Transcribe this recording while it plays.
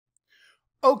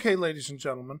Okay, ladies and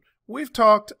gentlemen, we've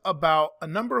talked about a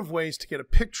number of ways to get a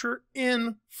picture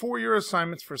in for your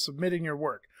assignments for submitting your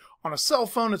work. On a cell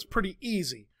phone, it's pretty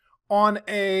easy. On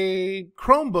a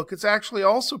Chromebook, it's actually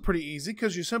also pretty easy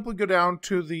because you simply go down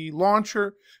to the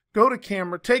launcher, go to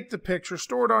camera, take the picture,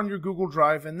 store it on your Google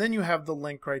Drive, and then you have the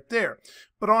link right there.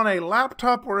 But on a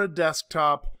laptop or a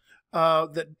desktop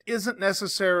that isn't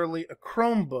necessarily a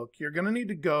Chromebook, you're going to need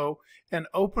to go and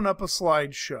open up a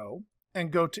slideshow and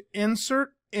go to Insert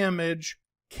Image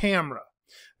Camera.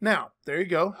 Now, there you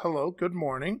go. Hello, good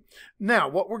morning. Now,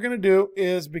 what we're going to do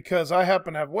is, because I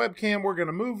happen to have webcam, we're going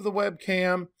to move the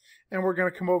webcam and we're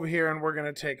going to come over here and we're going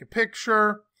to take a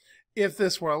picture. If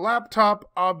this were a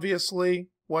laptop, obviously,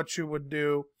 what you would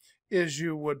do is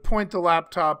you would point the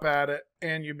laptop at it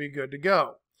and you'd be good to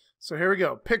go. So here we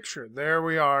go. Picture. There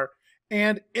we are.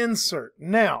 And insert.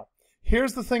 Now,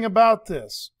 here's the thing about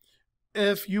this.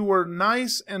 If you were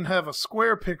nice and have a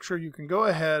square picture, you can go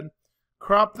ahead,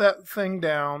 crop that thing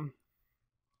down,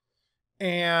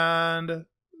 and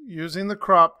using the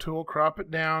crop tool, crop it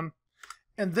down,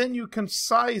 and then you can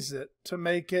size it to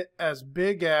make it as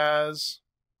big as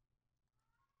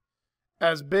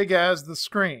the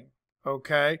screen.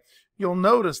 Okay? You'll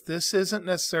notice this isn't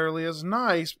necessarily as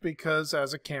nice because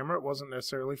as a camera it wasn't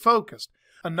necessarily focused.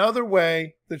 Another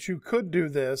way that you could do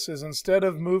this is, instead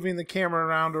of moving the camera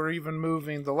around or even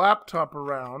moving the laptop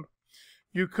around,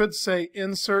 you could say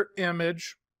Insert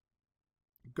Image,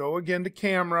 go again to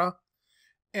Camera,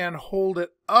 and hold it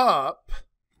up.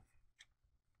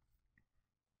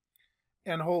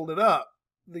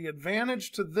 The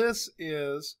advantage to this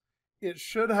is it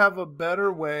should have a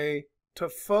better way to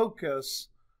focus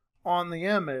on the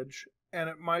image, and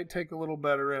it might take a little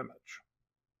better image.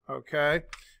 Okay?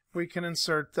 We can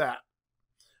insert that.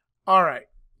 All right,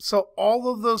 so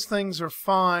all of those things are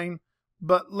fine,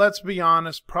 but let's be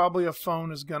honest, probably a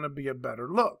phone is going to be a better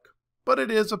look, but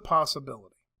it is a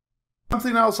possibility.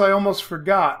 Something else I almost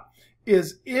forgot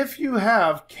is, if you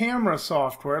have camera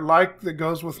software like that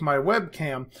goes with my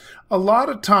webcam, a lot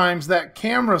of times that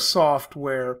camera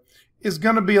software is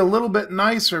going to be a little bit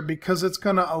nicer because it's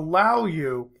going to allow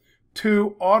you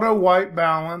to auto white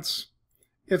balance.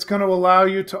 It's going to allow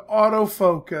you to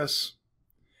autofocus,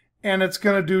 and it's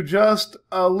going to do just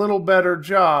a little better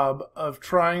job of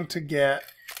trying to get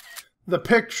the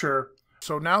picture.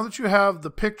 So now that you have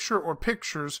the picture or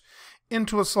pictures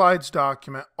into a slides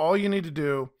document, all you need to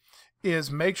do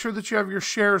is make sure that you have your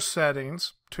share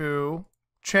settings to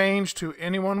change to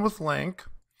anyone with link,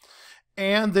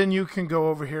 and then you can go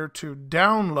over here to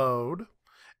download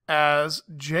as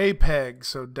JPEG.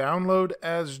 So download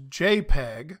as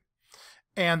JPEG.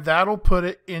 And that'll put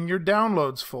it in your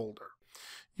downloads folder.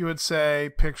 You would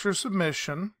say picture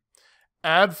submission,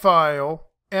 add file,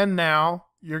 and now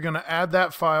you're going to add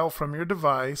that file from your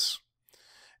device.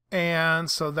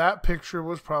 And so that picture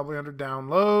was probably under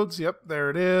downloads. Yep, there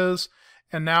it is.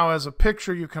 And now as a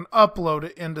picture, you can upload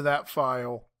it into that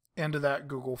file, into that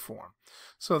Google form.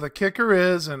 So the kicker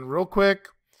is, and real quick,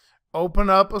 open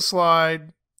up a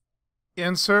slide,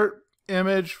 insert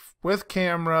image with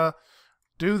camera,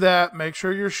 do that, make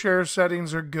sure your share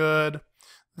settings are good,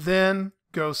 then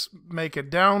go make a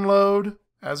download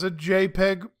as a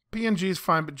JPEG. PNG is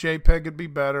fine, but JPEG would be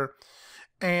better.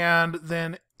 And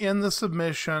then in the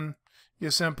submission, you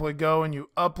simply go and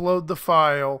you upload the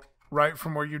file right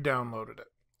from where you downloaded it.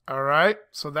 All right,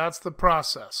 so that's the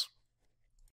process.